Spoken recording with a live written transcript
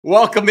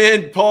Welcome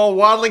in, Paul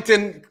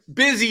Wadlington,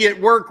 busy at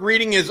work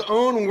reading his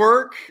own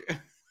work.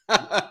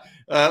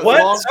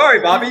 What?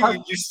 Sorry, Bobby,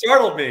 you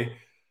startled me.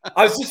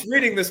 I was just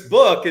reading this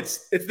book.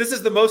 This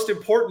is the most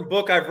important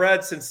book I've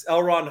read since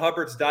L. Ron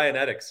Hubbard's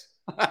Dianetics.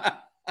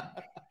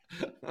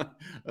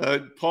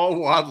 Paul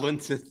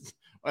Wadlington,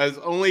 as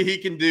only he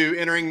can do,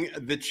 entering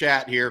the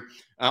chat here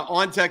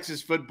on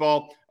Texas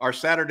football, our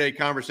Saturday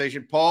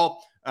conversation.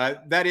 Paul,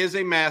 that is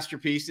a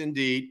masterpiece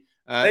indeed.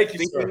 Thank you,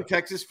 Thinking sir.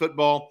 Texas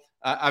football.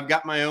 I've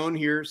got my own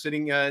here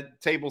sitting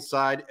table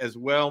side as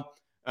well.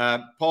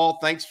 Paul,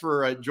 thanks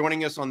for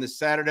joining us on this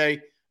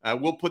Saturday.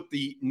 We'll put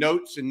the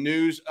notes and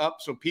news up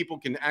so people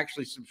can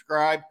actually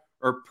subscribe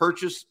or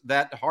purchase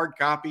that hard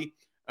copy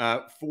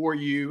for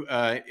you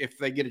if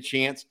they get a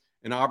chance,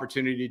 an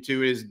opportunity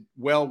to. It is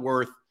well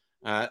worth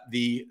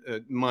the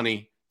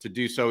money to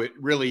do so. It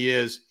really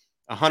is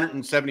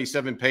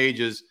 177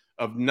 pages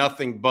of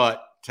nothing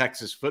but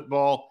Texas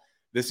football.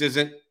 This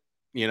isn't,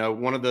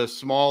 one of the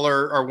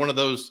smaller or one of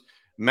those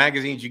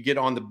magazines you get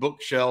on the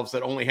bookshelves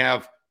that only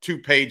have 2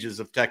 pages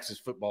of Texas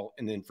football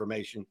and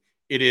information.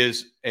 It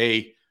is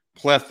a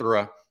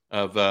plethora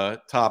of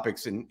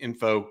topics and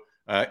info,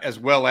 as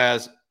well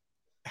as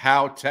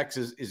how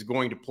Texas is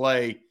going to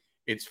play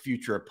its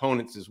future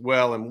opponents as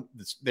well, and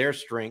their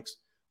strengths,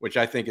 which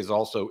I think is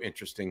also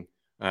interesting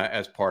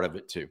as part of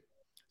it too.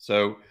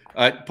 So,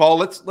 Paul,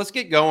 let's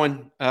get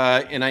going.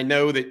 And I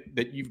know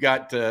that you've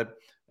got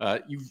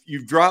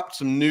you've dropped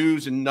some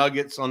news and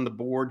nuggets on the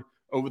board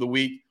over the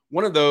week.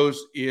 One of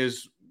those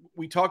is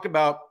we talked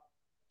about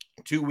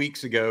 2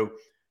 weeks ago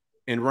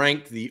and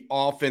ranked the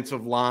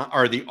offensive line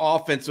or the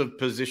offensive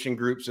position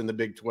groups in the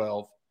Big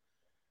 12.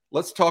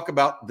 Let's talk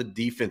about the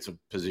defensive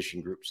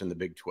position groups in the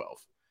Big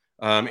 12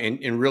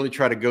 and really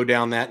try to go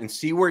down that and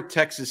see where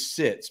Texas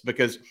sits,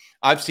 because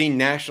I've seen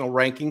national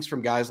rankings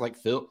from guys like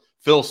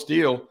Phil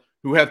Steele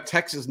who have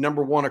Texas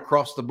number 1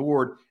 across the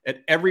board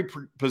at every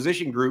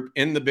position group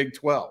in the Big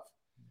 12.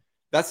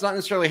 That's not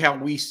necessarily how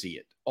we see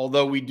it,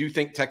 although we do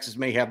think Texas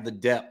may have the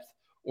depth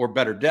or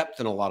better depth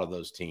than a lot of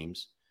those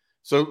teams.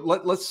 So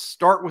let's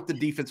start with the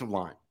defensive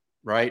line,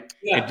 right?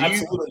 Yeah,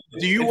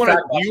 do you want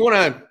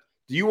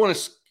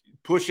to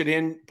push it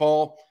in,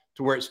 Paul,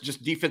 to where it's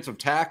just defensive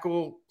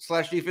tackle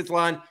 / defensive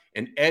line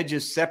and edge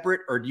is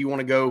separate, or do you want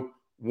to go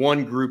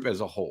one group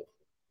as a whole?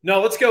 No,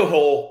 let's go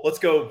whole. Let's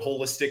go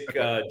holistic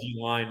D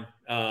line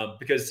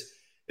because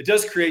it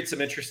does create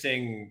some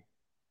interesting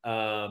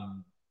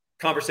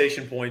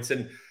conversation points.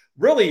 And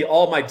really,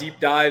 all my deep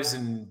dives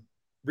and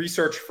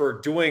research for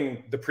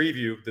doing the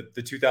preview,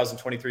 the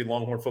 2023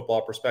 Longhorn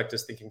Football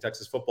Prospectus, Thinking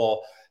Texas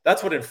Football,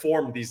 that's what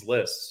informed these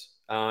lists.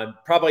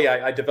 Probably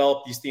I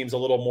developed these themes a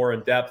little more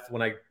in depth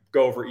when I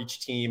go over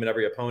each team and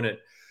every opponent.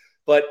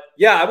 But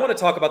yeah, I want to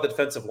talk about the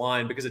defensive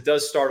line because it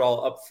does start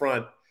all up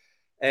front.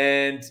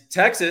 And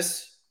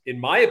Texas, in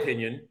my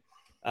opinion,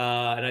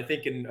 and I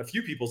think in a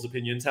few people's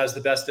opinions, has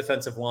the best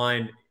defensive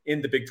line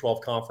in the Big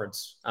 12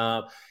 conference.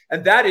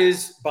 And that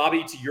is,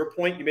 Bobby, to your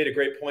point, you made a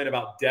great point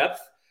about depth.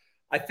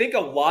 I think a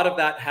lot of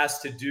that has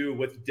to do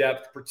with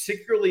depth,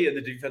 particularly in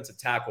the defensive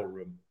tackle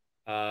room.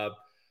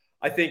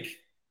 I think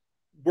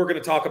we're going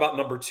to talk about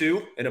number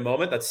 2 in a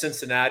moment. That's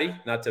Cincinnati,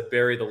 not to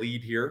bury the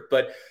lead here.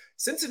 But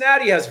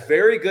Cincinnati has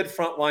very good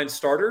frontline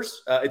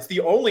starters. It's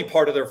the only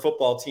part of their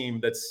football team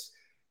that's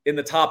in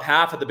the top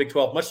half of the Big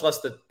 12, much less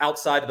the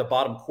outside of the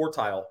bottom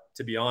quartile,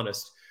 to be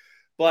honest.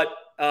 But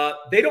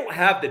they don't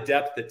have the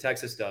depth that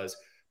Texas does.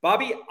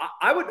 Bobby,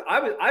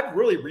 I've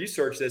really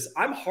researched this.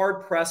 I'm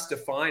hard pressed to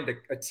find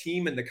a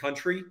team in the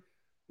country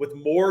with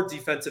more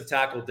defensive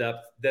tackle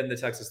depth than the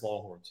Texas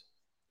Longhorns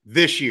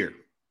this year.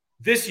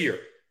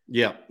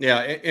 Yeah.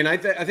 And I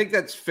think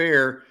that's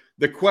fair.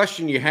 The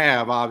question you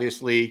have,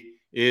 obviously,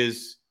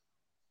 is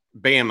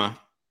Bama,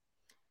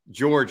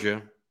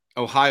 Georgia,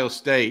 Ohio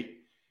State.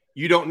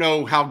 You don't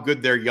know how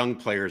good their young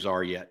players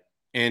are yet,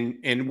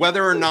 and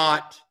whether or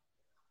not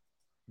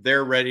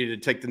they're ready to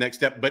take the next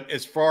step. But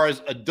as far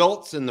as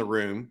adults in the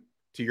room,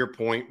 to your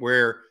point,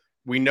 where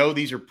we know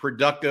these are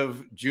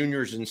productive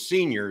juniors and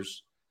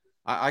seniors,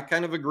 I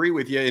kind of agree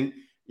with you. And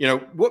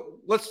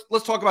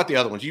let's talk about the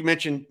other ones. You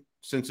mentioned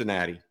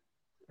Cincinnati,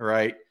 all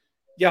right?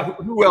 Yeah.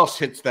 Who else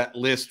hits that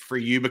list for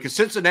you? Because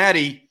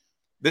Cincinnati,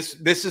 this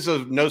is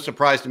no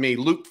surprise to me.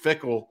 Luke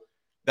Fickell,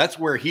 that's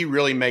where he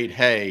really made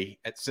hay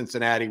at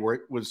Cincinnati,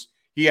 where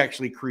he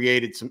actually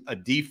created a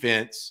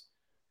defense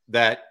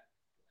that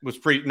was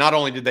pretty. Not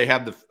only did they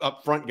have the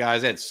up front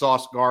guys, they had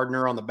Sauce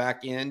Gardner on the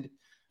back end.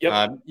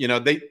 Yep.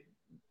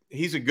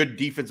 He's a good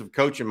defensive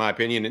coach, in my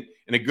opinion,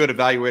 and a good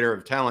evaluator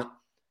of talent.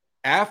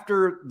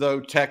 After,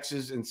 though,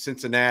 Texas and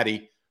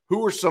Cincinnati,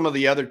 who are some of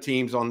the other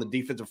teams on the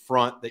defensive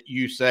front that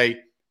you say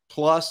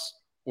plus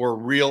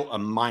or a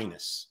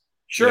minus?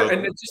 Sure.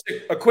 And just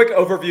a quick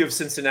overview of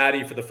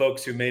Cincinnati for the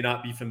folks who may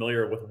not be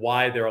familiar with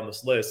why they're on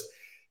this list.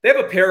 They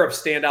have a pair of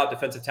standout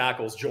defensive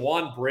tackles,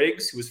 Jawan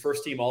Briggs, who was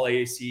first team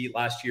All-AAC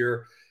last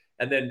year,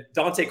 and then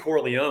Dante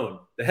Corleone,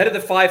 the head of the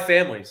 5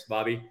 families,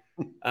 Bobby.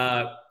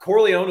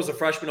 Corleone was a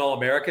freshman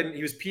All-American.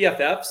 He was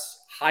PFF's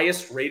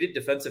highest rated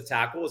defensive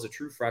tackle as a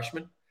true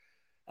freshman.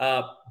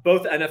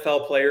 both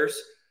NFL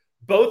players,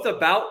 both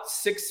about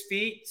 6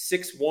 feet,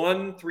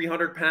 6'1",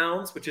 300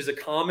 pounds, which is a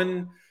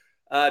common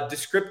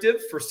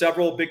descriptive for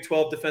several Big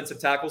 12 defensive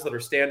tackles that are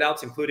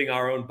standouts, including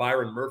our own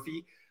Byron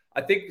Murphy.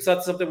 I think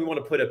that's something we want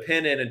to put a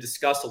pin in and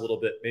discuss a little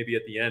bit, maybe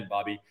at the end,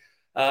 Bobby.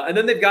 And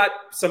then they've got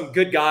some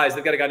good guys.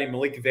 They've got a guy named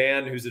Malik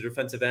Van, who's a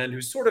defensive end,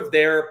 who's sort of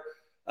their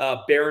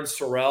Baron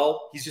Sorrell.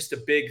 He's just a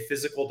big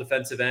physical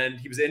defensive end.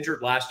 He was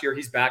injured last year.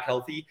 He's back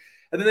healthy.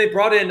 And then they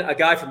brought in a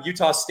guy from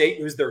Utah State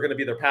who's they're going to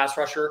be their pass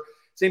rusher.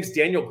 His name's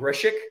Daniel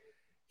Grishik.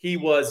 He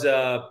was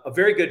a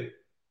very good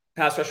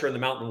pass rusher in the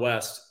Mountain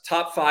West,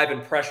 top 5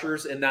 in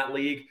pressures in that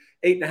league,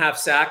 8.5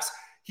 sacks.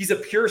 He's a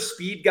pure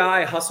speed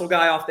guy, hustle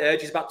guy off the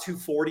edge. He's about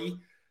 240.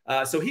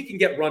 So he can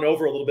get run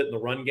over a little bit in the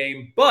run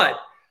game. But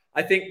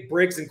I think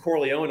Briggs and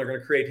Corleone are going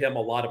to create him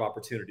a lot of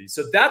opportunities.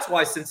 So that's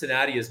why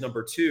Cincinnati is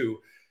number 2.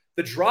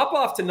 The drop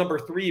off to number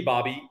 3,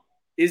 Bobby,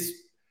 is,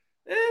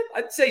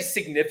 I'd say,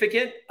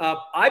 significant.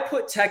 I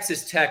put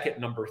Texas Tech at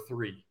number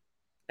 3.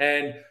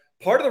 And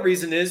part of the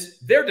reason is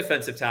their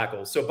defensive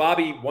tackles. So,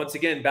 Bobby, once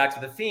again, back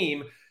to the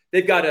theme,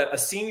 they've got a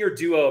senior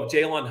duo of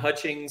Jalen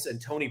Hutchings and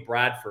Tony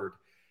Bradford.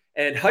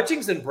 And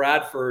Hutchings and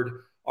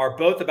Bradford are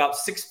both about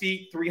 6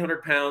 feet,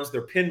 300 pounds.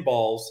 They're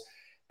pinballs,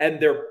 and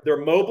they're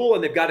mobile,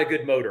 and they've got a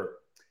good motor.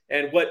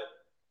 And what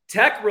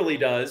Tech really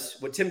does,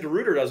 what Tim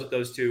DeRuyter does with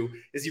those two,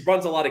 is he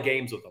runs a lot of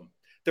games with them.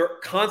 They're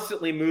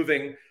constantly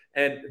moving,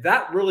 and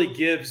that really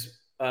gives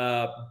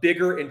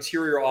bigger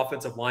interior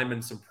offensive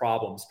linemen some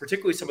problems,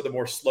 particularly some of the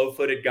more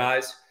slow-footed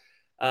guys.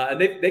 And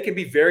they can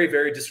be very,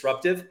 very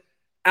disruptive.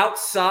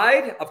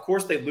 Outside, of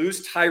course, they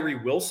lose Tyree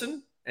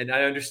Wilson. And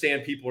I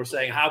understand people are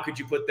saying, how could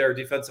you put their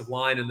defensive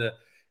line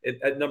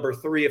at number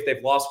 3 if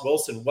they've lost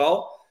Wilson?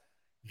 Well,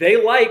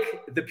 they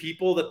like the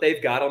people that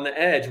they've got on the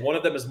edge. One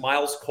of them is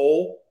Miles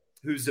Cole,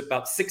 who's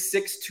about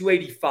 6'6",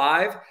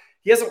 285.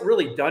 He hasn't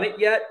really done it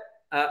yet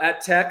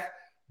at Tech,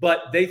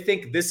 but they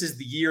think this is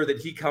the year that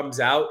he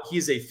comes out.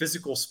 He's a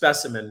physical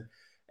specimen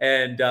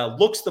and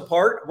looks the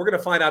part. We're going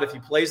to find out if he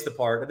plays the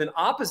part. And then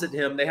opposite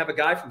him, they have a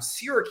guy from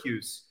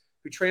Syracuse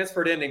who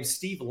transferred in named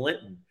Steve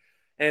Linton.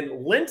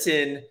 And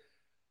Linton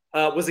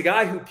was a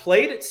guy who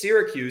played at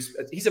Syracuse.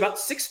 He's about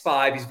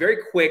 6'5". He's very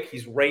quick.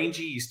 He's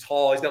rangy. He's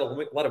tall. He's got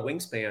a lot of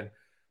wingspan.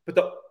 But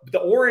the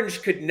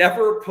Orange could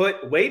never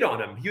put weight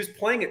on him. He was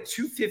playing at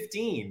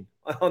 215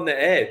 on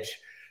the edge.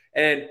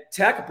 And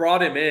Tech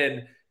brought him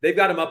in. They've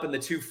got him up in the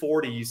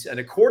 240s. And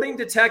according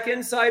to Tech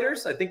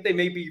insiders, I think they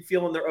may be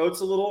feeling their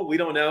oats a little. We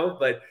don't know.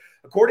 But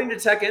according to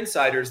Tech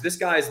insiders, this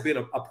guy has been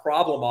a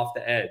problem off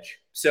the edge.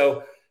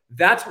 So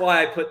that's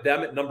why I put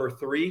them at number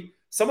 3.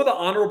 Some of the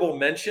honorable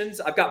mentions,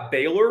 I've got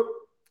Baylor.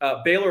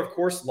 Baylor, of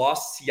course,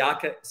 lost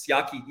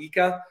Siaki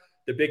Ika,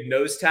 the big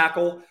nose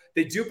tackle.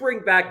 They do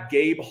bring back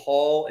Gabe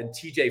Hall and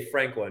TJ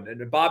Franklin.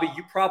 And Bobby,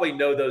 you probably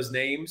know those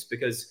names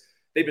because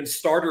they've been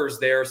starters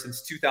there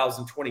since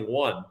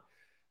 2021.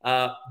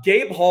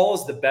 Gabe Hall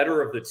is the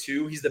better of the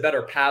two. He's the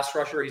better pass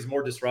rusher. He's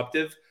more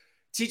disruptive.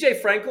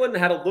 TJ Franklin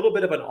had a little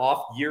bit of an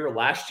off year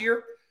last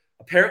year.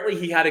 Apparently,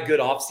 he had a good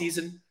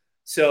offseason.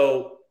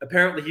 So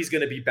apparently, he's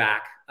going to be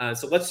back.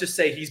 So let's just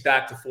say he's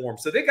back to form.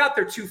 So they got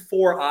their 2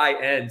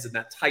 4-eye ends in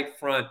that tight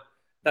front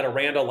that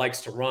Aranda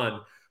likes to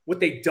run.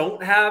 What they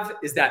don't have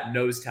is that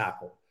nose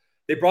tackle.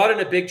 They brought in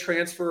a big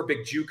transfer, a big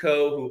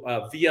JUCO who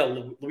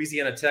via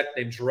Louisiana Tech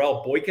named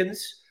Jarrell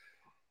Boykins.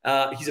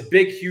 He's a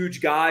big, huge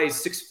guy. He's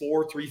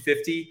 6'4",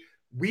 350.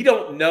 We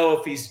don't know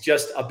if he's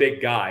just a big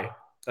guy,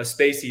 a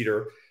space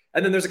eater.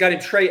 And then there's a guy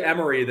named Trey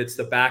Emery that's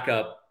the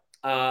backup.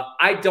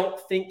 I don't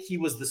think he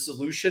was the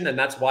solution, and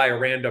that's why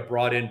Aranda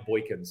brought in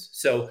Boykins.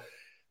 So,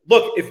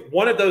 look, if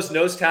one of those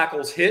nose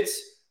tackles hits,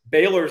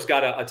 Baylor's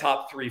got a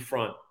top 3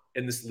 front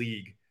in this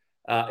league.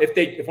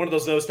 If one of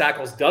those nose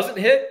tackles doesn't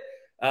hit,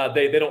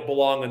 they don't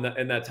belong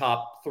in that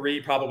top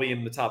 3, probably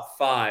in the top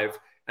 5.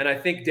 And I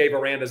think Dave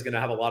Aranda is going to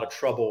have a lot of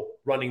trouble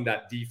running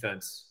that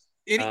defense.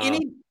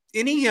 Anybody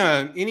in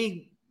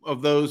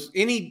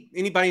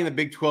the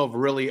Big 12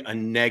 really a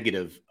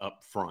negative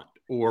up front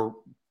or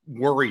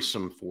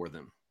worrisome for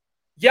them?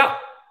 Yeah,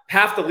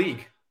 half the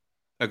league.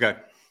 Okay.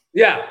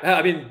 Yeah,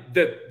 I mean,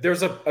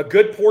 there's a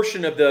good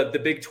portion of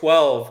the Big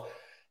 12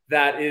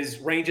 that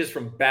ranges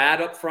from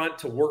bad up front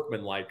to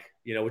workmanlike,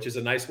 which is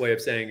a nice way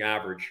of saying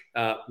average.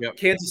 Yep.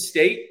 Kansas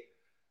State,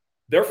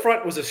 their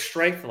front was a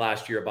strength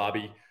last year,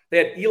 Bobby. They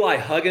had Eli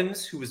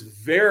Huggins, who was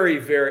very,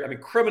 very,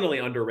 criminally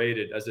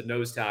underrated as a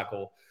nose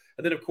tackle.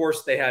 And then, of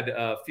course, they had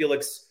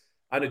Felix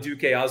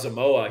Anaduke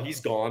Asamoah.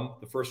 He's gone,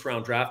 the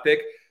first-round draft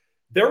pick.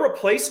 Their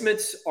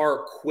replacements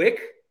are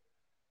quick.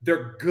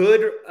 They're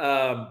good,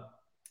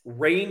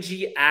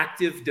 rangy,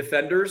 active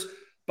defenders.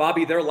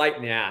 Bobby, they're light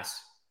in the ass.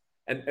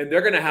 And they're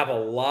going to have a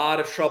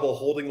lot of trouble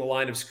holding the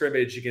line of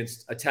scrimmage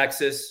against a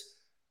Texas,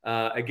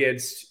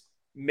 against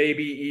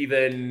maybe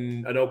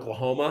even an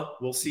Oklahoma.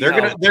 We'll see. They're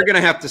going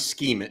to have to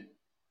scheme it.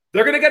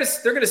 They're going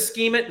to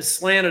scheme it and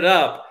slant it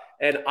up.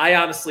 And I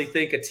honestly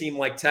think a team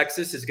like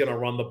Texas is going to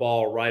run the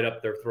ball right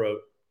up their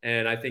throat.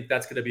 And I think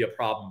that's going to be a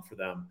problem for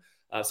them.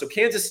 So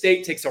Kansas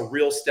State takes a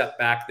real step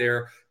back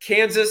there.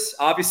 Kansas,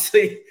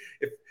 obviously,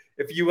 if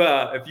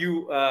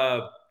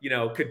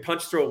could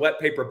punch through a wet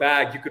paper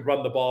bag, you could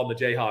run the ball in the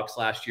Jayhawks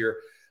last year.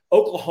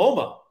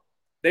 Oklahoma,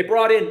 they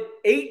brought in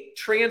 8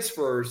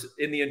 transfers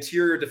in the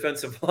interior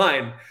defensive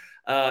line.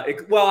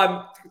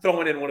 I'm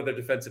throwing in one of their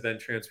defensive end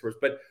transfers,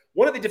 but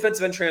one of the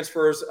defensive end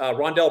transfers,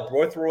 Rondell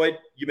Borthroyd,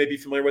 you may be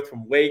familiar with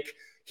from Wake.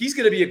 He's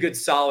going to be a good,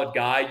 solid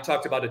guy. You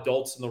talked about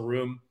adults in the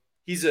room.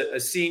 He's a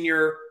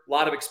senior, a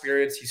lot of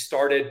experience. He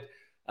started,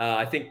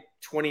 I think,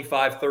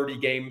 25, 30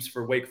 games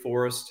for Wake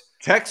Forest.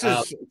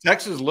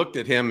 Texas looked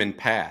at him and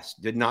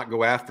passed, did not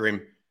go after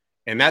him.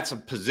 And that's a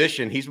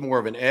position. He's more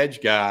of an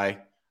edge guy.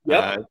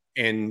 Yep.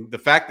 And the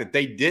fact that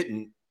they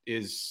didn't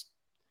is,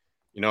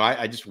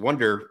 I just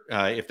wonder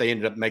if they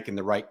ended up making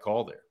the right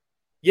call there.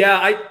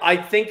 Yeah, I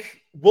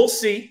think we'll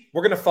see.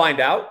 We're going to find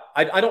out.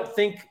 I don't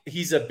think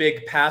he's a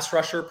big pass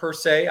rusher per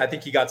se. I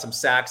think he got some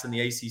sacks in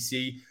the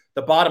ACC.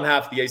 The bottom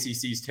half of the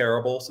ACC is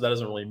terrible, so that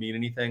doesn't really mean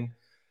anything.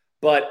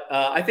 But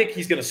I think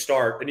he's going to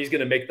start, and he's going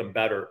to make them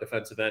better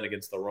defensive end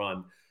against the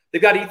run.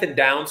 They've got Ethan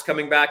Downs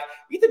coming back.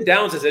 Ethan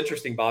Downs is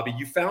interesting, Bobby.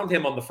 You found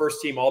him on the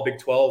first team All Big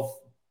 12,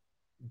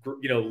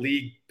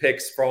 league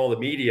picks for all the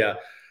media.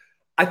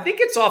 I think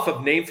it's off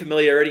of name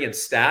familiarity and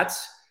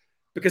stats,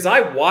 because I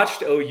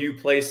watched OU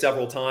play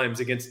several times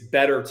against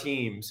better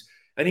teams,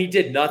 and he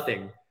did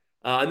nothing.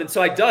 And then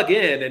so I dug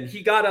in, and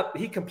he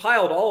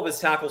compiled all of his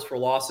tackles for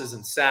losses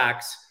and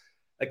sacks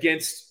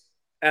against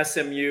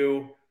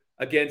SMU,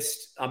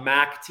 against a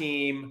MAC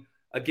team,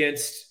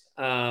 against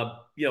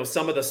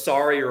some of the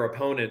sorrier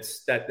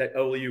opponents that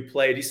OU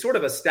played. He's sort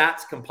of a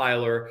stats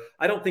compiler.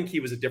 I don't think he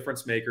was a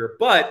difference maker,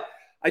 but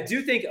I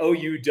do think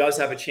OU does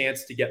have a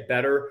chance to get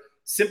better,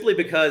 simply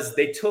because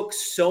they took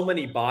so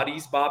many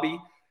bodies, Bobby.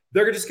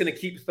 They're just going to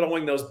keep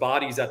throwing those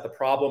bodies at the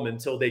problem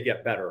until they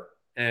get better.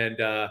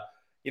 And,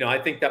 I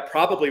think that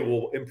probably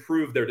will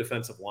improve their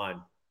defensive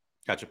line.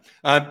 Gotcha.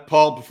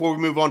 Paul, before we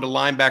move on to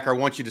linebacker, I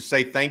want you to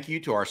say thank you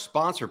to our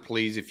sponsor,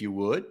 please, if you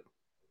would.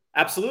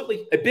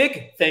 Absolutely. A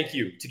big thank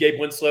you to Gabe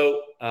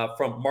Winslow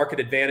from Market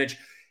Advantage.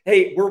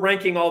 Hey, we're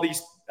ranking all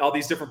these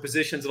different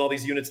positions and all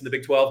these units in the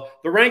Big 12.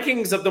 The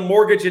rankings of the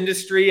mortgage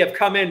industry have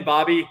come in,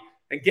 Bobby,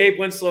 and Gabe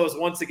Winslow is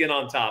once again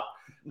on top.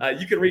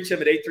 You can reach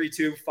him at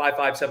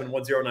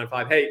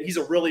 832-557-1095. Hey, he's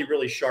a really,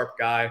 really sharp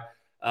guy.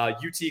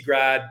 UT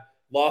grad,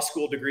 law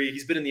school degree.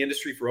 He's been in the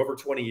industry for over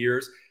 20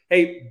 years.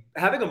 Hey,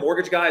 having a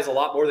mortgage guy is a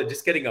lot more than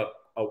just getting a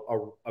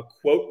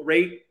quote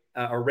rate,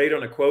 a rate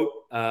on a quote.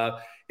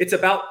 It's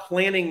about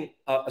planning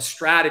a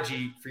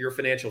strategy for your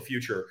financial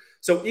future.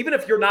 So even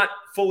if you're not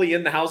fully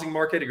in the housing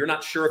market, or you're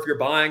not sure if you're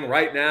buying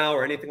right now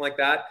or anything like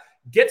that,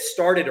 get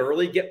started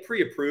early, get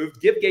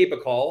pre-approved, give Gabe a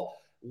call,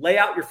 lay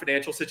out your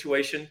financial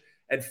situation,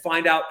 and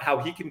find out how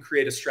he can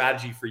create a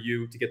strategy for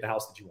you to get the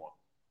house that you want.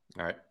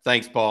 All right.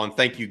 Thanks, Paul. And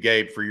thank you,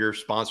 Gabe, for your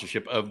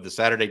sponsorship of the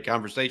Saturday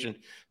Conversation.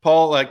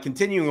 Paul,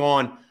 continuing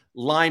on,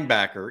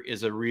 linebacker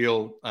is a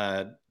real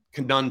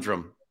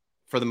conundrum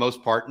for the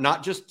most part,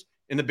 not just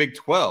in the Big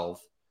 12.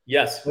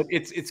 Yes. But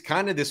it's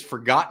kind of this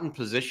forgotten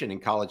position in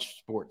college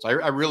sports. I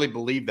really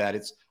believe that.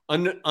 It's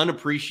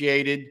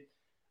unappreciated.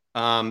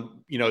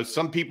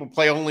 Some people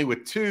play only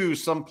with 2,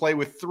 some play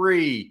with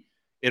 3.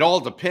 It all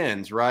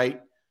depends,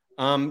 right?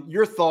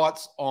 Your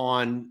thoughts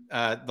on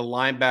the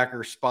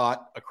linebacker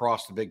spot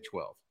across the Big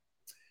 12?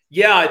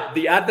 Yeah,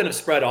 the advent of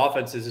spread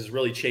offenses has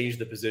really changed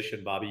the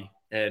position, Bobby.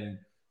 And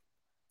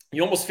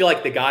you almost feel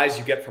like the guys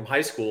you get from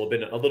high school have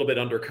been a little bit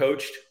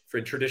undercoached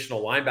for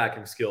traditional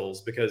linebacking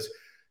skills, because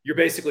you're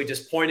basically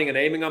just pointing and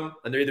aiming them,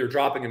 and they're either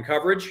dropping in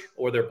coverage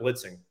or they're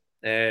blitzing.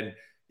 And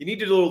you need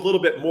to do a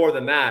little bit more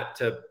than that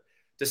to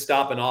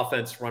stop an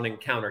offense running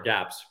counter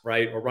gaps,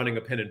 right? Or running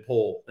a pin and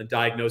pull and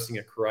diagnosing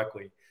it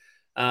correctly.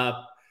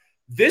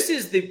 This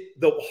is the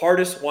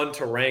hardest one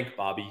to rank,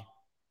 Bobby,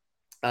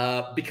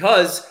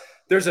 because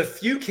there's a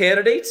few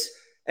candidates.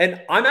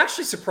 And I'm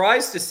actually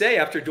surprised to say,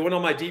 after doing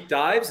all my deep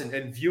dives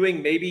and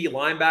viewing maybe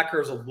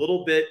linebackers a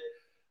little bit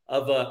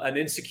of an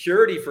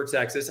insecurity for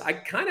Texas, I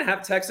kind of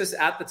have Texas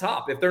at the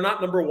top. If they're not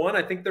number 1,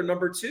 I think they're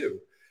number 2.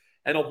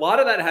 And a lot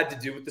of that had to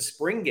do with the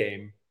spring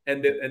game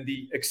and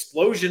the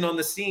explosion on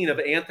the scene of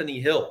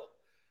Anthony Hill.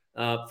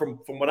 From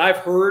what I've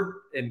heard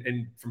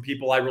and from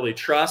people I really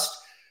trust,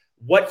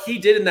 what he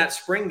did in that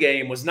spring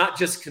game was not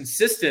just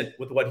consistent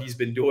with what he's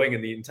been doing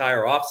in the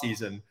entire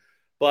offseason,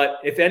 but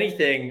if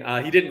anything,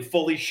 he didn't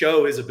fully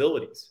show his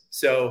abilities.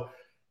 So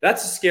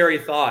that's a scary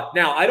thought.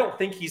 Now, I don't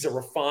think he's a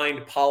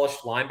refined,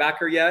 polished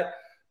linebacker yet,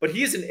 but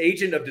he is an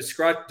agent of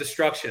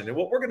destruction. And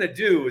what we're going to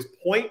do is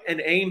point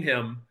and aim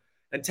him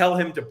and tell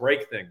him to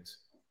break things.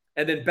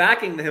 And then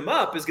backing him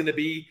up is going to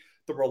be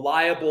the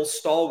reliable,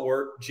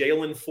 stalwart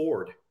Jalen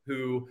Ford,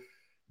 who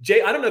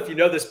I don't know if you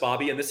know this,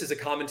 Bobby, and this is a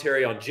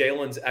commentary on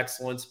Jalen's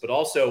excellence, but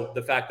also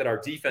the fact that our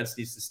defense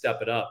needs to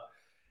step it up.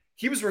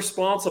 He was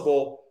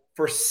responsible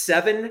for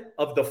 7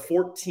 of the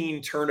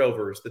 14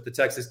 turnovers that the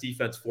Texas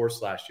defense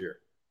forced last year.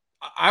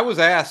 I was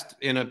asked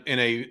in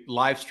a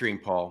live stream,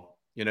 Paul,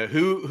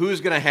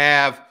 who's going to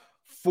have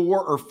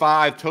 4 or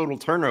 5 total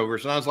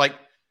turnovers. And I was like,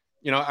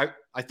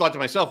 I thought to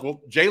myself,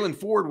 well, Jalen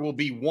Ford will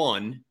be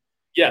 1.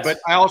 Yes. But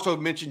I also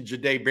mentioned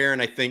Jahdae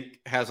Barron, I think,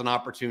 has an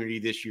opportunity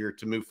this year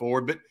to move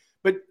forward.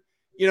 But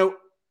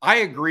I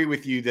agree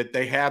with you that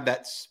they have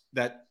that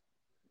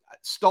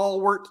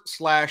stalwart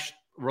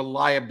 /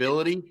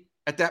 reliability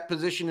at that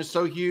position is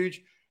so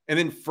huge. And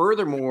then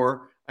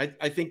furthermore,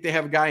 I think they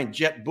have a guy in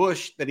Jet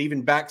Bush that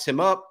even backs him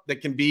up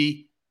that can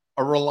be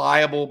a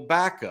reliable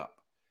backup.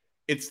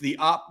 It's the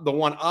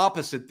one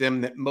opposite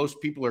them that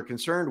most people are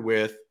concerned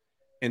with.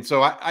 And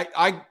so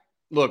I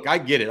look, I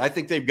get it. I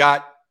think they've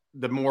got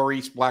the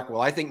Maurice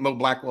Blackwell. I think Mo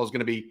Blackwell is going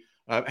to be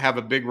have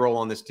a big role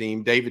on this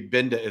team. David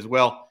Benda as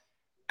well.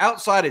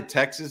 Outside of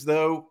Texas,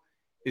 though,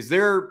 is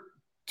there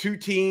two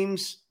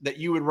teams that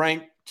you would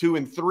rank 2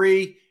 and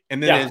 3?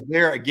 And then is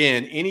there,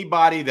 again,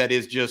 anybody that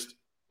is just,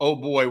 oh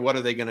boy, what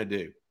are they going to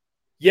do?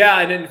 Yeah,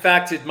 and in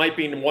fact, it might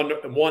be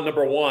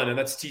number one, and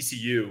that's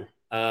TCU.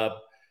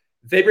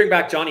 They bring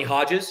back Johnny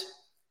Hodges,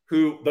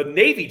 who the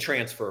Navy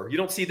transfer. You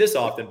don't see this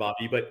often,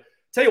 Bobby, but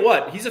tell you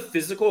what, he's a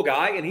physical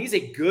guy, and he's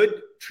a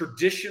good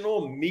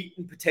traditional meat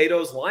and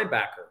potatoes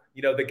linebacker.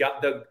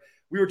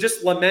 We were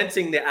just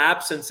lamenting the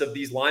absence of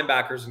these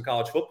linebackers in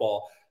college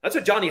football. That's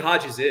what Johnny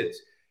Hodges is.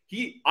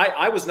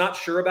 I was not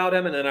sure about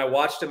him, and then I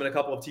watched him in a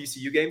couple of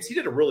TCU games. He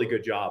did a really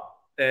good job,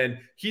 and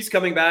he's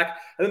coming back.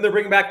 And then they're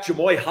bringing back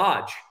Jamoy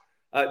Hodge.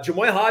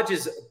 Jamoy Hodge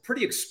is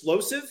pretty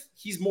explosive.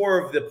 He's more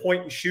of the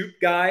point and shoot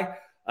guy.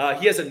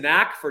 He has a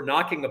knack for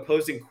knocking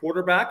opposing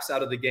quarterbacks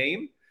out of the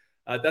game.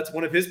 That's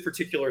one of his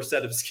particular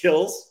set of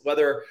skills,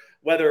 whether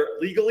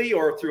legally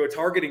or through a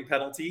targeting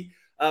penalty.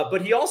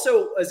 But he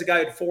also, as a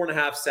guy at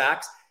 4.5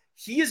 sacks,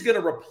 he is going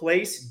to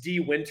replace D.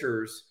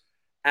 Winters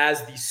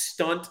as the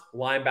stunt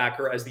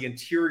linebacker, as the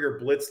interior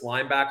blitz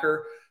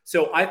linebacker.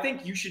 So I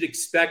think you should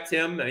expect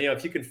him,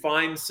 if you can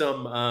find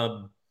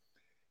some,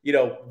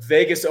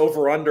 Vegas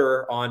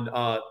over-under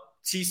on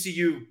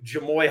TCU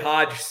Jamoy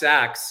Hodge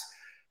sacks,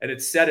 and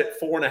it's set at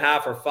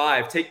 4.5 or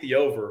 5, take the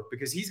over,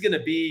 because he's going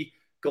to be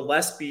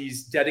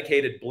Gillespie's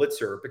dedicated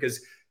blitzer,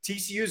 because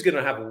TCU is going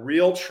to have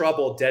real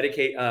trouble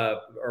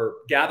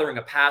gathering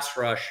a pass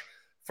rush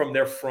from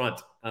their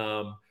front.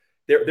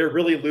 They're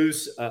really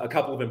lose a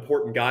couple of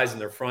important guys in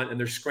their front, and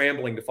they're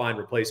scrambling to find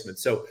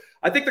replacements. So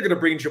I think they're going to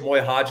bring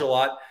Jamoy Hodge a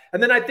lot.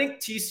 And then I think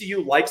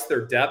TCU likes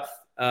their depth.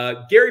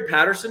 Gary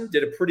Patterson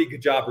did a pretty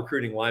good job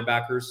recruiting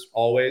linebackers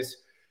always.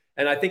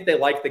 And I think they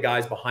like the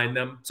guys behind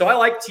them. So I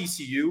like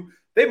TCU.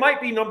 They might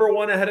be number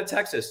 1 ahead of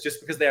Texas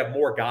just because they have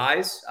more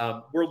guys.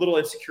 We're a little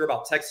insecure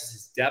about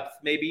Texas's depth,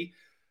 maybe.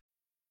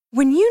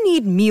 When you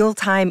need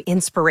mealtime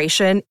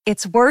inspiration,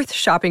 it's worth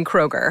shopping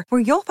Kroger, where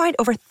you'll find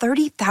over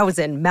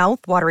 30,000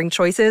 mouth-watering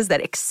choices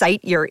that excite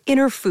your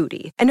inner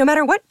foodie. And no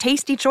matter what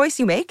tasty choice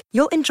you make,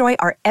 you'll enjoy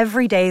our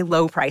everyday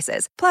low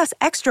prices, plus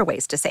extra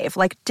ways to save,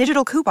 like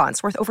digital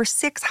coupons worth over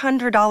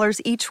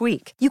 $600 each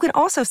week. You can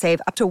also save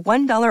up to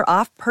 $1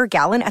 off per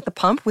gallon at the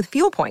pump with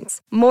fuel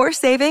points. More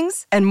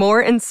savings and more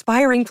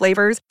inspiring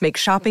flavors make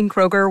shopping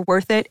Kroger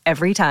worth it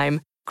every time.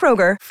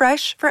 Kroger,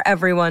 fresh for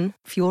everyone.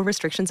 Fuel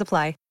restrictions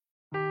apply.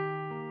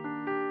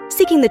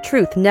 Seeking the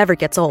truth never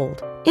gets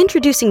old.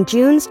 Introducing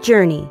June's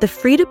Journey, the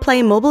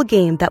free-to-play mobile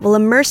game that will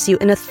immerse you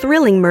in a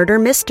thrilling murder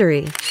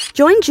mystery.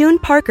 Join June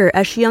Parker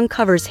as she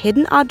uncovers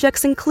hidden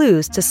objects and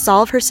clues to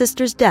solve her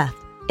sister's death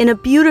in a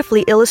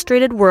beautifully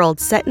illustrated world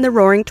set in the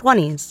Roaring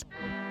 '20s.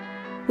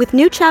 With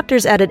new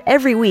chapters added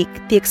every week,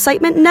 the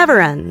excitement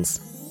never ends.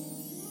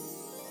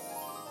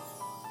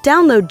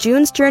 Download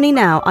June's Journey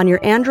now on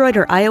your Android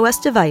or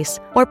iOS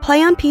device, or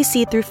play on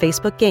PC through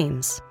Facebook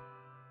Games.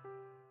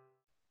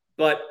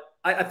 But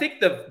I think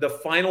the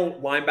final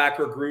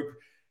linebacker group,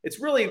 it's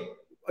really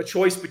a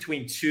choice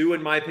between two,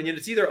 in my opinion.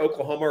 It's either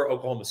Oklahoma or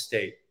Oklahoma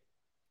State.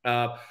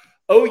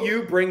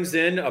 OU brings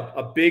in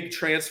a big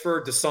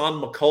transfer,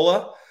 Dasan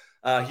McCullough.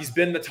 He's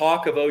been the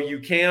talk of OU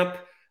camp.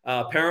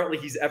 Apparently,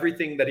 he's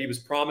everything that he was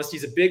promised.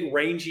 He's a big,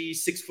 rangy,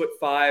 6'5",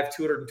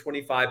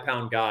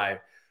 225-pound guy.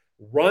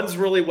 Runs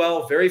really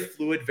well, very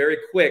fluid, very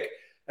quick.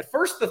 At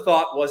first, the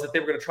thought was that they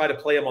were going to try to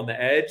play him on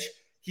the edge.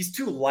 He's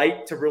too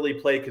light to really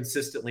play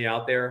consistently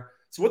out there.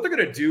 So what they're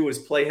going to do is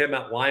play him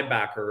at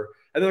linebacker,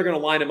 and then they're going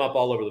to line him up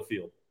all over the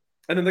field.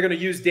 And then they're going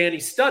to use Danny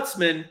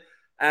Stutzman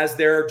as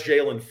their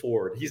Jalen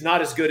Ford. He's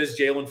not as good as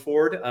Jalen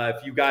Ford.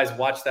 If you guys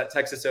watch that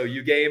Texas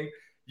OU game,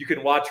 you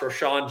can watch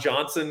Rashawn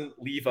Johnson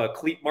leave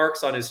cleat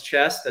marks on his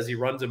chest as he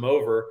runs him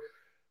over.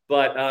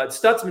 But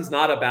Stutzman's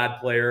not a bad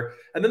player.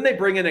 And then they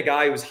bring in a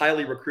guy who was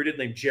highly recruited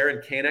named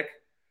Jaron Kanek,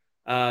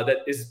 that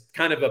is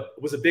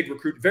was a big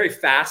recruit, very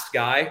fast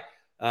guy,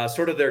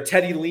 sort of their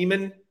Teddy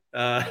Lehman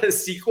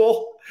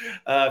sequel.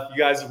 If you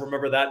guys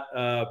remember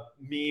that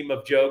meme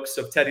of jokes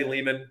of Teddy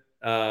Lehman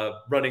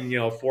running,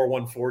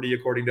 4.140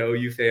 according to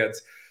OU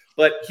fans.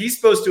 But he's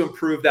supposed to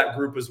improve that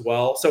group as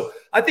well. So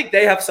I think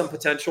they have some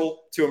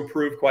potential to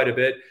improve quite a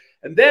bit.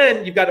 And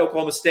then you've got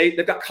Oklahoma State.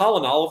 They've got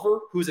Colin Oliver,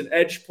 who's an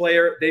edge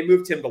player. They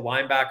moved him to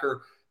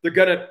linebacker. They're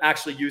going to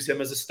actually use him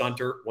as a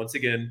stunter once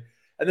again.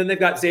 And then they've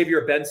got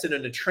Xavier Benson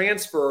and a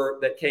transfer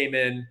that came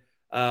in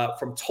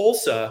from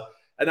Tulsa.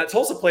 And that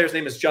Tulsa player's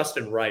name is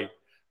Justin Wright.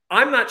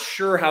 I'm not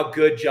sure how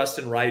good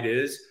Justin Wright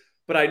is,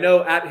 but I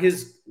know at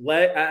his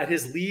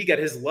league, at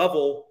his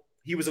level,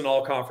 he was an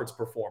all-conference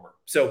performer.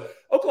 So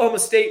Oklahoma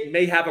State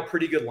may have a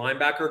pretty good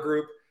linebacker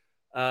group.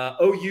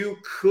 OU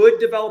could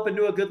develop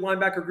into a good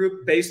linebacker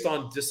group based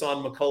on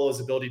Desan McCullough's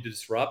ability to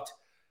disrupt.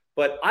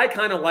 But I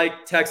kind of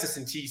like Texas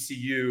and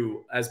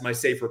TCU as my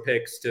safer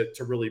picks to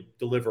really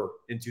deliver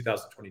in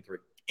 2023.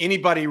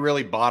 Anybody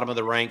really bottom of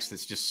the ranks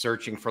that's just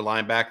searching for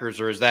linebackers,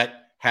 or is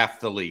that half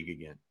the league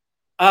again?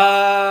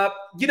 I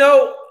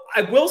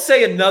will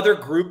say another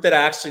group that I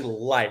actually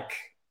like,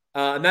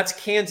 and that's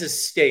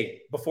Kansas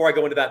State. Before I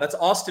go into that, that's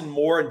Austin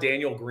Moore and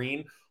Daniel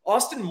Green.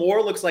 Austin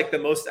Moore looks like the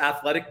most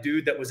athletic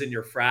dude that was in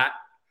your frat.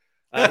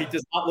 He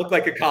does not look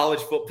like a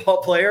college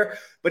football player,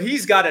 but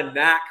he's got a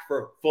knack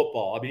for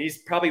football. I mean, he's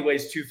probably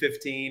weighs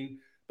 215,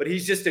 but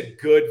he's just a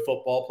good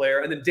football player.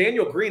 And then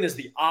Daniel Green is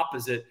the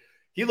opposite.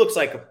 He looks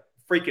like a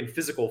freaking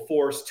physical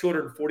force,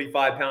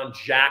 245-pound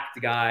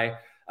jacked guy.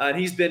 And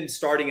he's been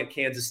starting at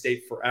Kansas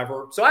State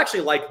forever. So I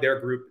actually like their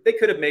group. They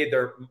could have made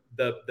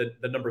the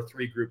number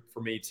 3 group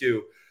for me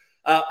too.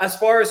 As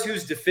far as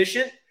who's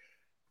deficient,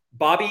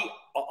 Bobby,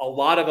 a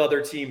lot of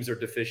other teams are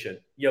deficient.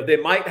 They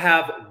might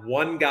have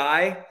one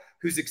guy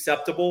who's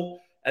acceptable,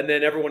 and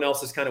then everyone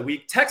else is kind of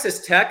weak.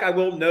 Texas Tech, I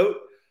will note,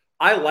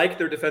 I like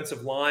their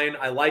defensive line.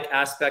 I like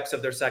aspects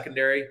of their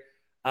secondary.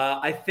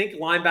 I think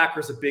linebacker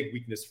is a big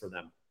weakness for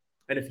them.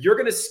 And if you're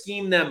going to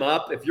scheme them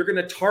up, if you're going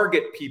to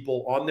target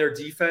people on their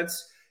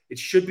defense, it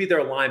should be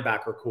their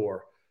linebacker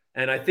core.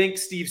 And I think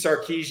Steve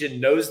Sarkisian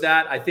knows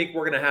that. I think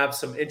we're going to have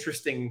some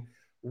interesting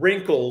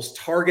wrinkles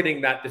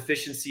targeting that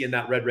deficiency in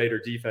that Red Raider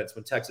defense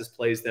when Texas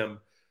plays them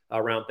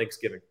around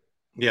Thanksgiving.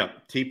 Yeah,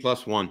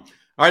 T+1.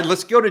 All right,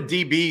 let's go to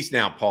DBs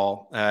now,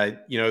 Paul.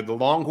 The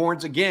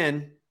Longhorns,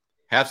 again,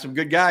 have some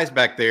good guys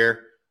back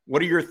there.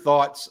 What are your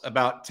thoughts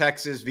about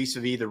Texas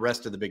vis-a-vis the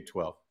rest of the Big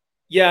 12?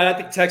 Yeah, I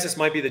think Texas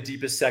might be the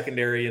deepest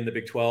secondary in the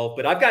Big 12,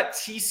 but I've got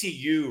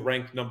TCU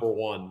ranked number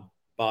 1,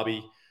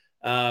 Bobby.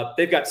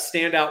 They've got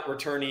standout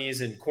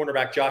returnees in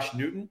cornerback Josh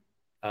Newton,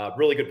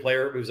 really good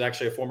player who was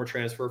actually a former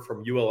transfer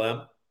from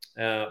ULM.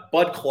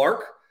 Bud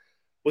Clark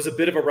was a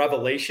bit of a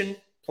revelation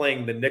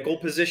playing the nickel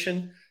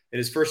position. In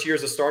his first year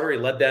as a starter, he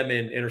led them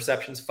in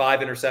interceptions, 5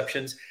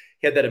 interceptions.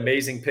 He had that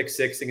amazing pick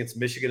 6 against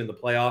Michigan in the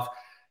playoff.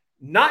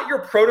 Not your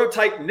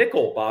prototype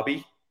nickel,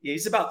 Bobby.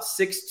 He's about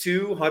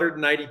 6'2",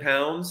 190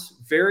 pounds.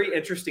 Very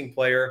interesting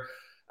player.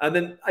 And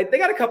then they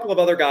got a couple of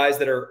other guys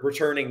that are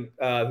returning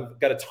who've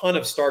got a ton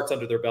of starts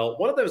under their belt.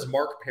 One of them is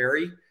Mark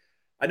Perry.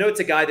 I know it's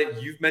a guy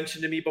that you've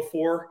mentioned to me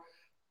before.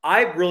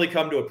 I've really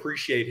come to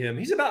appreciate him.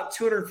 He's about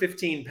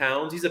 215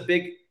 pounds. He's a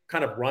big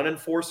kind of run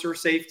enforcer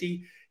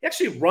safety. He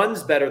actually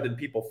runs better than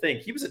people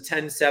think. He was a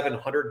 10-7,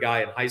 100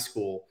 guy in high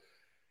school.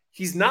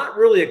 He's not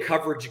really a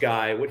coverage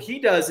guy. What he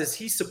does is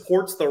he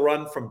supports the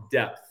run from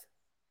depth.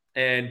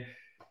 And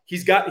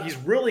he's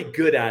really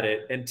good at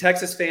it. And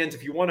Texas fans,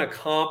 if you want to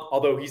comp,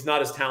 although he's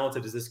not as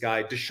talented as this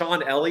guy,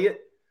 Deshaun Elliott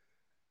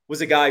was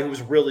a guy who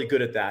was really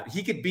good at that.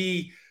 He could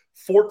be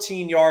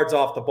 14 yards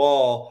off the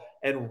ball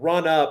and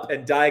run up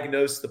and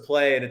diagnose the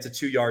play, and it's a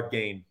 2-yard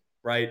gain,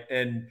 right?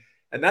 And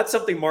that's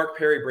something Mark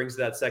Perry brings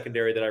to that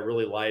secondary that I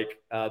really like.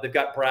 They've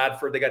got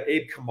Bradford. They got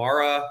Abe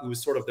Kamara,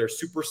 who's sort of their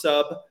super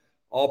sub,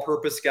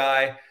 all-purpose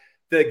guy.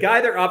 The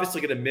guy they're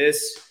obviously going to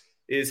miss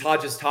is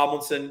Hodges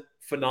Tomlinson,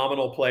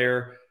 phenomenal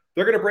player.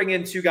 They're going to bring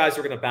in 2 guys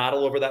who are going to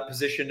battle over that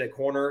position at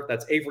corner.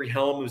 That's Avery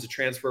Helm, who's a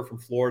transfer from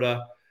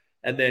Florida,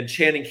 and then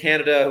Channing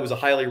Canada, who's a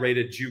highly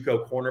rated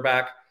JUCO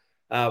cornerback.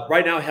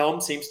 Right now, Helm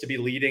seems to be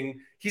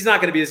leading. He's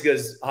not going to be as good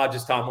as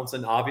Hodges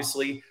Tomlinson,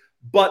 obviously,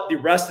 but the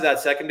rest of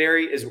that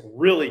secondary is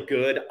really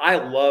good. I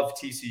love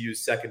TCU's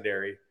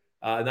secondary,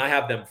 and I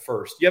have them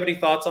first. Do you have any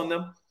thoughts on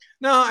them?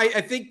 No, I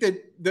think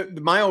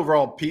that my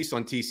overall piece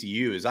on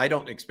TCU is I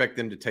don't expect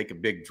them to take a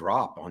big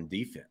drop on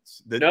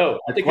defense. The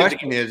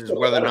question is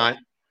whether or not,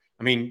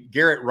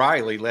 Garrett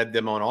Riley led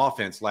them on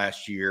offense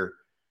last year.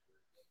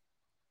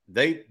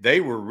 They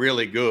were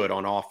really good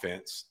on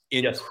offense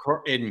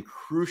in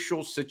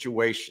crucial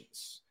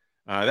situations.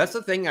 That's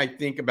the thing I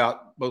think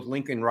about both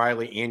Lincoln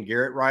Riley and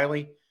Garrett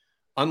Riley.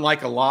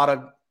 Unlike a lot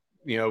of,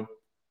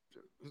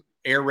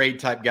 air raid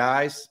type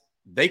guys,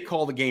 they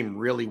call the game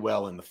really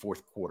well in the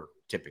fourth quarter,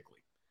 typically.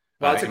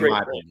 Well, that's a great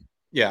point.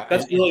 Yeah.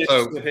 That's really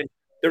interesting.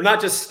 They're not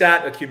just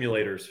stat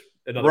accumulators.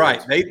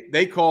 Right.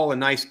 They call a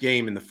nice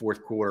game in the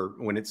fourth quarter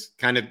when it's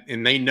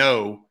and they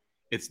know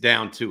it's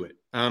down to it.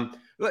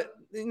 But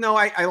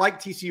I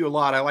like TCU a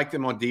lot. I like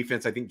them on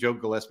defense. I think Joe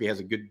Gillespie has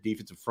a good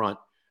defensive front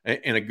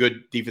and a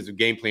good defensive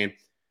game plan.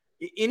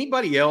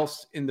 Anybody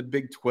else in the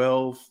Big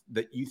 12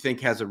 that you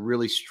think has a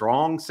really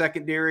strong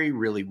secondary,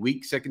 really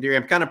weak secondary?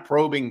 I'm kind of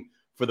probing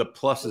for the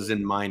pluses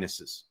and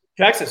minuses.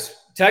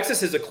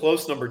 Texas is a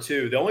close number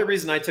 2. The only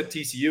reason I took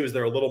TCU is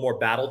they're a little more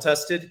battle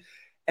tested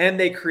and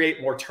they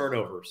create more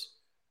turnovers.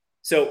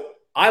 So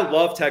I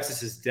love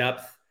Texas's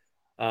depth.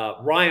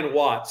 Ryan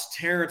Watts,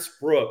 Terrence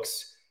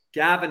Brooks,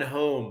 Gavin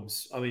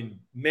Holmes,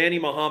 Manny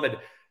Muhammad.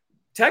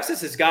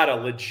 Texas has got a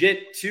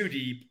legit 2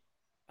 deep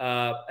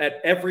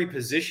at every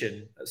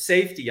position.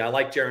 Safety, I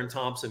like Jaron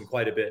Thompson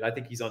quite a bit. I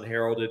think he's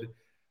unheralded.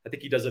 I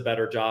think he does a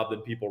better job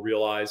than people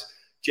realize.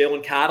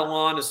 Jalen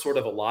Catalon is sort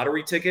of a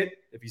lottery ticket.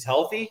 If he's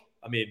healthy,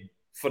 I mean,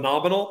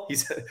 phenomenal.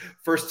 He's a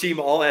first-team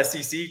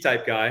all-SEC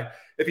type guy.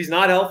 If he's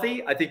not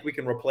healthy, I think we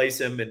can replace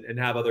him and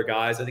have other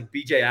guys. I think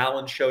B.J.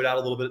 Allen showed out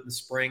a little bit in the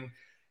spring.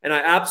 And I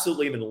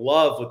absolutely am in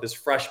love with this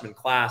freshman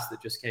class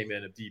that just came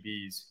in of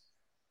DBs.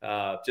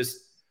 Just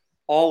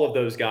all of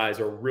those guys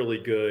are really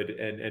good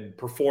and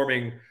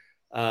performing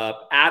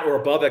at or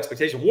above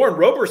expectation. Warren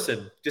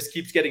Roberson just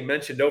keeps getting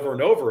mentioned over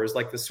and over as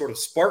like this sort of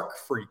spark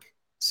freak.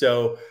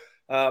 So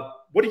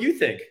what do you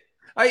think?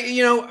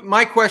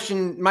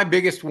 My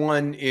biggest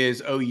one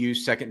is OU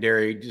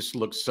secondary just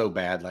looked so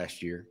bad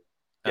last year.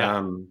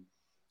 Yeah.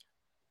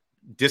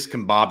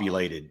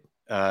 Discombobulated,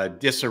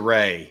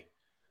 disarray,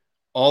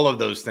 all of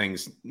those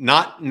things.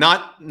 Not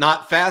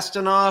fast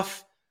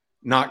enough,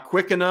 not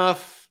quick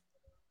enough.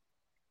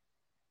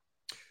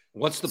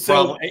 What's the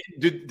problem?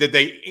 Did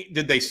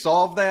they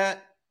solve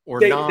that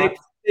or not?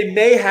 They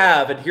may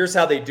have, and here's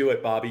how they do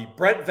it, Bobby.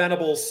 Brent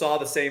Venables saw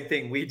the same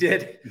thing we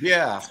did.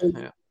 Yeah. So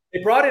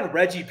they brought in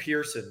Reggie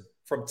Pearson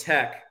from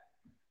Tech,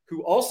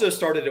 who also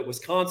started at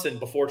Wisconsin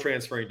before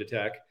transferring to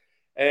Tech.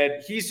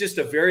 And he's just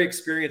a very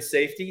experienced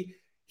safety.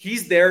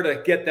 He's there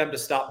to get them to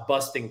stop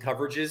busting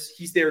coverages.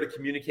 He's there to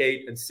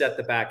communicate and set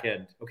the back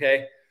end.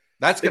 Okay.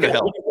 That's going to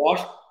help.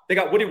 They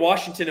got Woody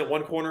Washington at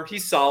one corner.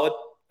 He's solid.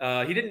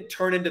 He didn't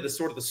turn into the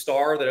sort of the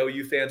star that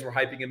OU fans were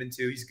hyping him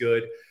into. He's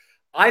good.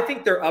 I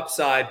think their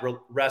upside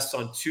rests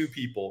on two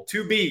people,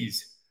 two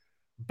Bs,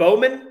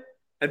 Bowman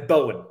and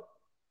Bowen.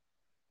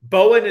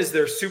 Bowen is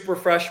their super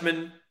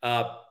freshman.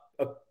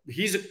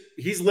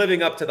 He's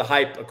living up to the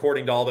hype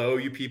according to all the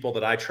OU people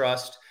that I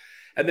trust.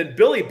 And then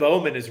Billy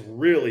Bowman is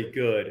really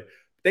good.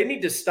 They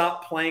need to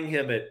stop playing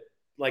him at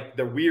like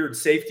the weird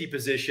safety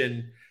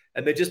position,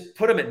 and they just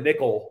put him at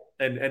nickel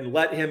and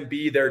let him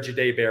be their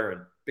Jahdae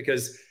Barron,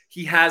 because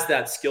he has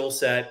that skill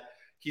set.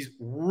 He's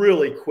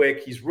really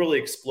quick. He's really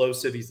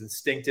explosive. He's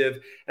instinctive.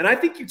 And I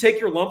think you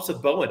take your lumps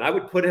with Bowen. I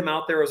would put him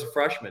out there as a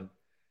freshman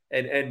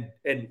and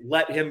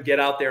let him get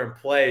out there and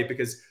play,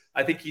 because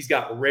I think he's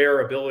got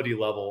rare ability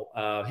level.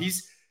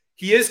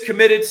 He is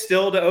committed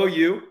still to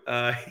OU.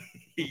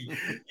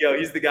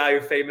 He's the guy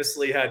who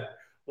famously had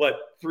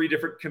 3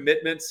 different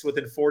commitments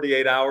within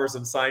 48 hours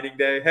on signing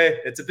day.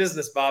 Hey, it's a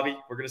business, Bobby.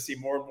 We're going to see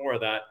more and more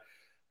of that.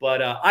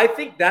 But I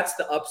think that's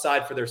the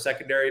upside for their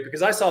secondary,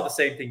 because I saw the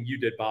same thing you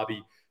did,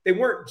 Bobby. They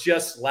weren't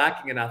just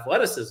lacking in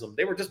athleticism.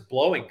 They were just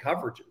blowing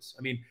coverages.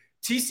 I mean,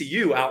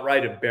 TCU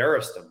outright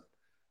embarrassed them.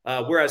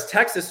 Whereas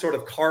Texas sort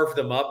of carved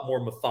them up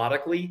more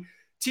methodically,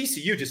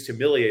 TCU just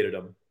humiliated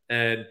them.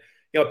 And,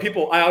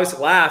 I always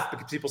laugh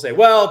because people say,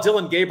 well,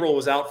 Dylan Gabriel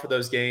was out for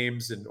those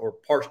games or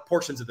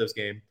portions of those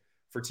games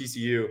for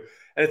TCU.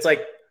 And it's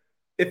like,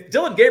 if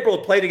Dylan Gabriel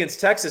had played against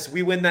Texas,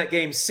 we win that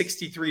game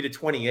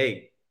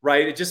 63-28,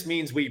 right? It just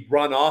means we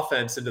run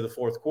offense into the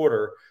fourth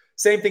quarter.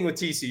 Same thing with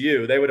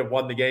TCU. They would have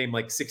won the game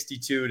like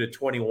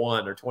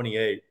 62-21 or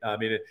 28. I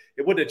mean, it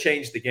wouldn't have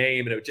changed the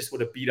game, and it just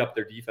would have beat up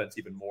their defense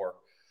even more.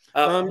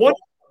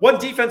 One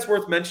defense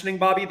worth mentioning,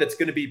 Bobby, that's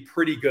going to be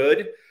pretty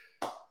good.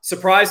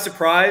 Surprise,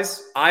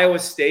 surprise, Iowa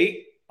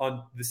State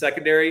on the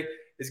secondary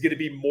is going to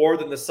be more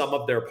than the sum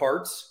of their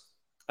parts.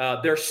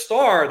 Their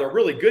star, their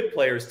really good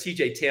player is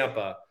TJ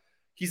Tampa.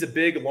 He's a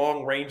big,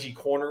 long, rangy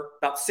corner,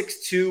 about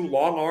 6'2",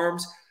 long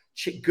arms,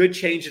 good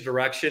change of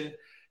direction.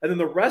 And then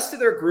the rest of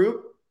their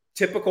group,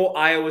 typical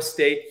Iowa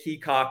State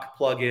Heacock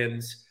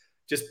plugins,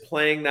 just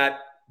playing that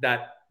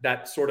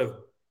sort of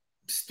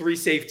 3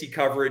 safety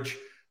coverage.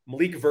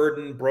 Malik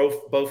Verdon,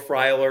 Bo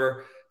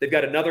Freiler. They've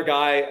got another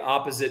guy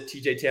opposite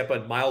TJ Tampa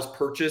and Miles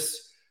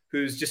Purchase,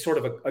 who's just sort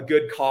of a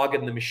good cog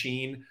in the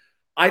machine.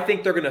 I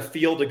think they're going to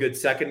field a good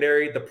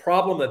secondary. The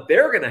problem that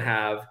they're going to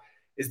have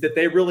is that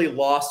they really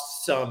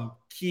lost some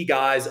key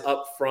guys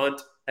up front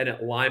and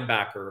at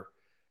linebacker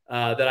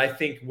that I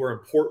think were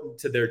important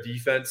to their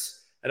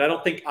defense. And I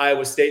don't think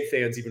Iowa State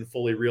fans even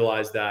fully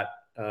realize that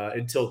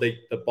until the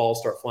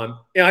balls start flying.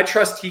 I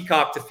trust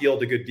Heacock to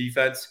field a good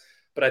defense,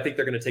 but I think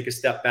they're going to take a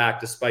step back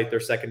despite their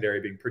secondary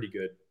being pretty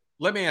good.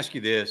 Let me ask you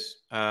this.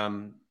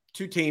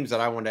 2 teams that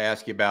I wanted to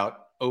ask you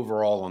about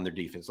overall on their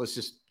defense. Let's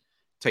just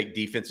take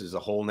defense as a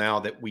whole now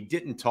that we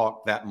didn't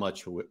talk that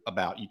much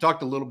about. You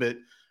talked a little bit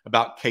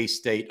about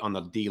K-State on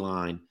the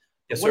D-line.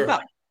 Yes,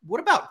 what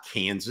about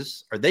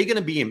Kansas? Are they going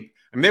to be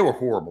 – they were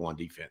horrible on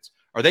defense.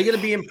 Are they going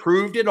to be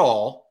improved at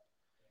all?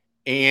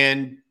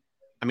 And,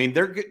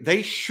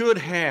 they should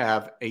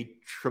have a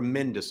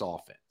tremendous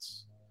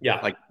offense. Yeah.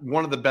 Like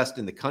one of the best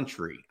in the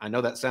country. I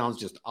know that sounds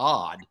just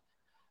odd,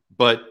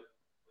 but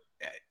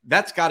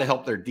that's got to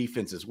help their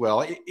defense as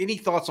well. Any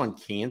thoughts on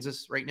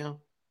Kansas right now?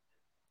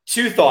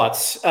 2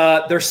 thoughts.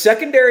 Their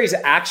secondary is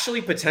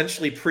actually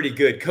potentially pretty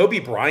good. Kobe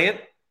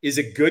Bryant is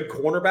a good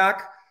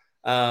cornerback.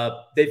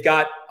 They've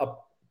got a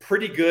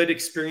pretty good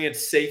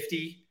experienced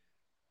safety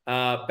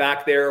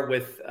back there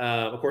with,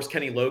 of course,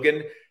 Kenny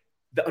Logan.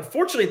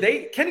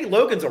 Unfortunately, Kenny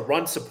Logan's a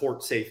run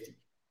support safety.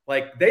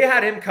 Like, they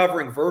had him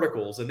covering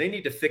verticals, and they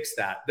need to fix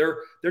that.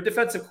 Their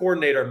defensive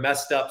coordinator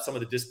messed up some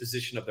of the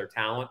disposition of their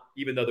talent,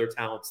 even though their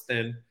talent's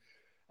thin.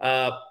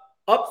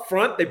 Up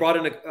front, they brought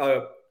in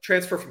a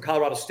transfer from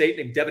Colorado State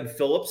named Devin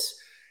Phillips.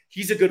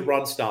 He's a good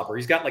run stopper.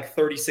 He's got like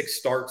 36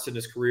 starts in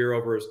his career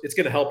it's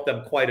going to help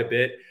them quite a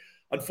bit.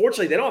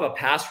 Unfortunately, they don't have a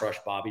pass rush,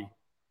 Bobby.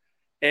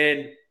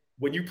 And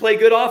when you play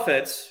good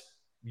offense,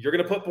 you're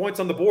going to put points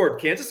on the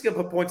board. Kansas is going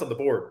to put points on the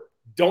board.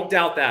 Don't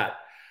doubt that.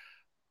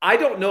 I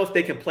don't know if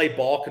they can play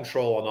ball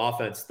control on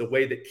offense the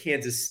way that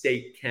Kansas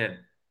State can,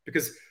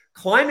 because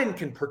Kleiman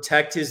can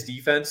protect his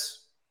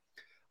defense.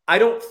 I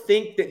don't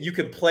think that you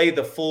can play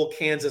the full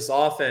Kansas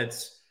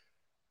offense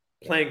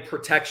playing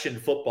protection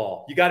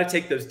football. You got to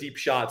take those deep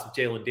shots with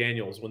Jalen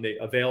Daniels when they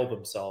avail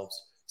themselves.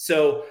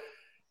 So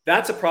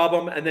that's a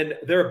problem. And then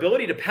their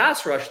ability to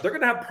pass rush, they're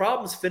going to have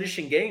problems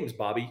finishing games,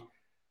 Bobby.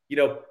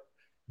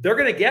 They're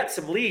going to get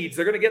some leads.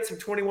 They're going to get some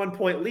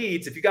 21-point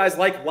leads. If you guys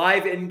like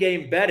live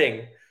in-game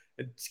betting,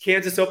 and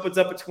Kansas opens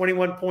up a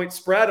 21-point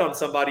spread on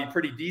somebody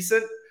pretty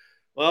decent,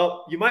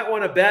 well, you might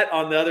want to bet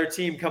on the other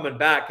team coming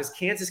back, because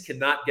Kansas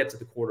cannot get to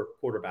the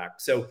quarterback.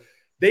 So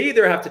they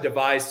either have to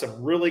devise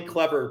some really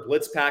clever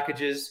blitz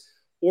packages,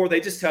 or they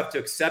just have to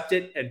accept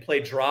it and play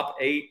drop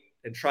 8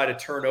 and try to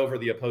turn over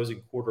the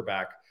opposing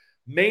quarterback.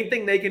 Main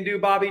thing they can do,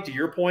 Bobby, to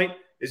your point,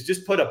 is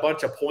just put a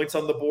bunch of points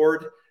on the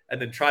board and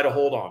then try to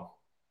hold on.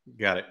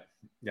 Got it.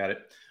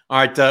 All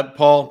right,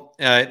 Paul,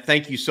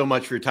 thank you so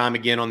much for your time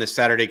again on this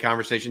Saturday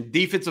conversation.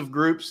 Defensive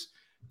groups,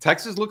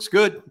 Texas looks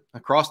good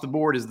across the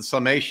board is the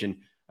summation.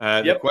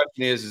 The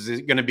question is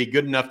it going to be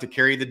good enough to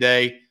carry the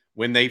day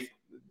when they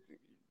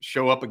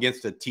show up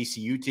against a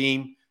TCU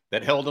team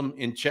that held them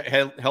in check,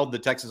 held the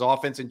Texas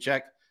offense in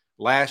check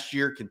last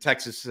year? Can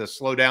Texas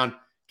slow down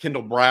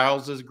Kendall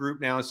Briles'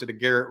 group now instead of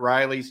Garrett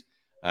Riley's?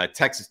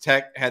 Texas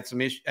Tech had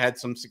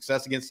some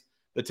success against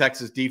the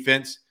Texas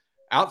defense.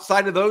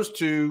 Outside of those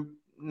two,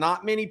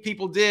 not many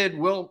people did.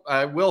 Will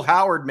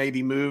Howard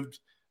maybe moved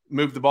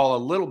the ball a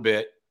little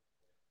bit.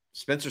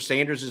 Spencer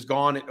Sanders is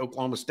gone at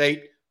Oklahoma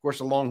State. Of course,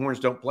 the Longhorns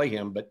don't play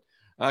him, but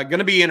going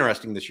to be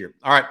interesting this year.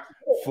 All right.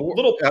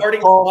 Little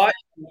parting thought.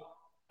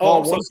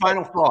 Paul, one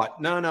final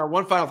thought.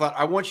 One final thought.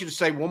 I want you to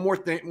say one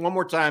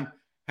more time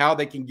how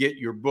they can get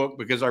your book,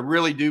 because I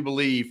really do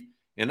believe,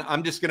 and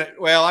I'm just going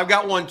to, I've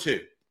got one too.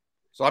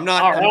 So I'm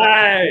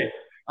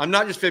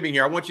not just fibbing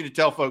here. I want you to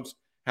tell folks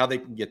how they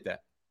can get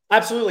that.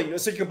 Absolutely.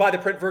 So you can buy the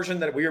print version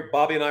that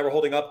Bobby and I were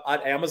holding up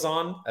at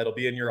Amazon. That'll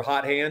be in your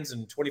hot hands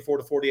in 24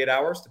 to 48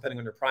 hours, depending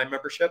on your Prime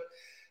membership.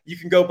 You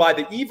can go buy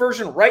the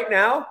e-version right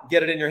now,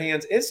 get it in your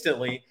hands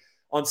instantly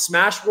on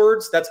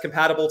Smashwords. That's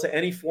compatible to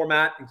any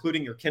format,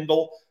 including your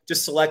Kindle.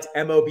 Just select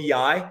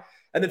MOBI.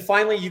 And then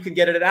finally, you can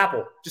get it at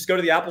Apple. Just go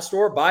to the Apple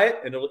store, buy it,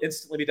 and it'll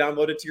instantly be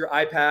downloaded to your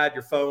iPad,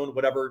 your phone,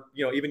 whatever,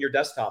 even your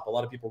desktop. A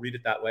lot of people read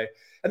it that way.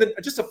 And then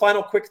just a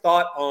final quick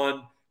thought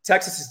on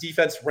Texas's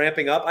defense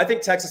ramping up. I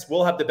think Texas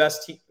will have the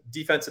best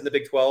defense in the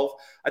Big 12.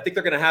 I think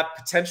they're going to have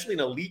potentially an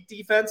elite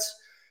defense.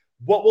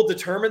 What will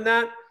determine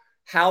that?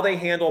 How they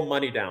handle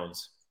money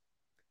downs.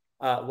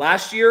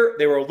 Last year,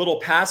 they were a little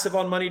passive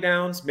on money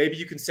downs. Maybe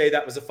you can say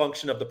that was a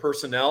function of the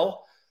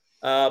personnel.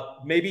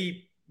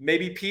 Maybe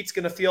Pete's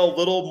going to feel a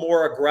little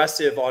more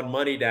aggressive on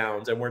money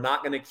downs, and we're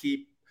not going to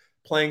keep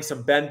playing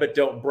some bend but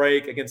don't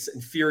break against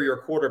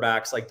inferior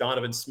quarterbacks like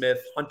Donovan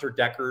Smith, Hunter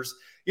Deckers.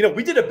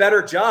 We did a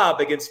better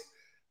job against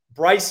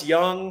Bryce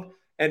Young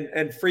and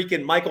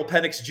freaking Michael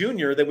Penix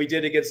Jr. than we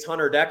did against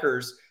Hunter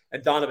Deckers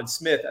and Donovan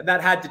Smith. And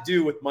that had to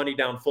do with money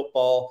down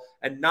football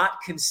and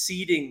not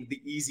conceding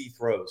the easy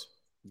throws.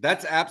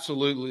 That's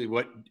absolutely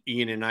what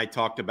Ian and I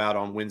talked about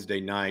on Wednesday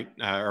night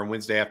or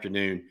Wednesday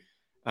afternoon.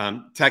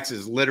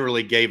 Texas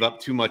literally gave up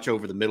too much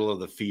over the middle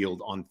of the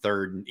field on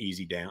 3rd and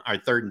easy down, or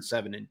 3rd and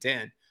 7 and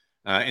 10,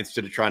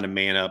 instead of trying to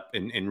man up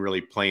and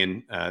really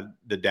playing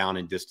the down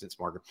and distance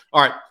marker.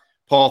 All right,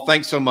 Paul,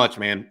 thanks so much,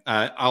 man.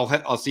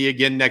 I'll see you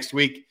again next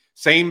week.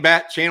 Same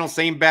bat channel,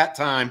 same bat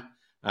time.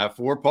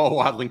 For Paul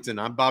Wadlington,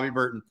 I'm Bobby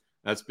Burton.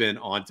 That's been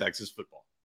On Texas Football.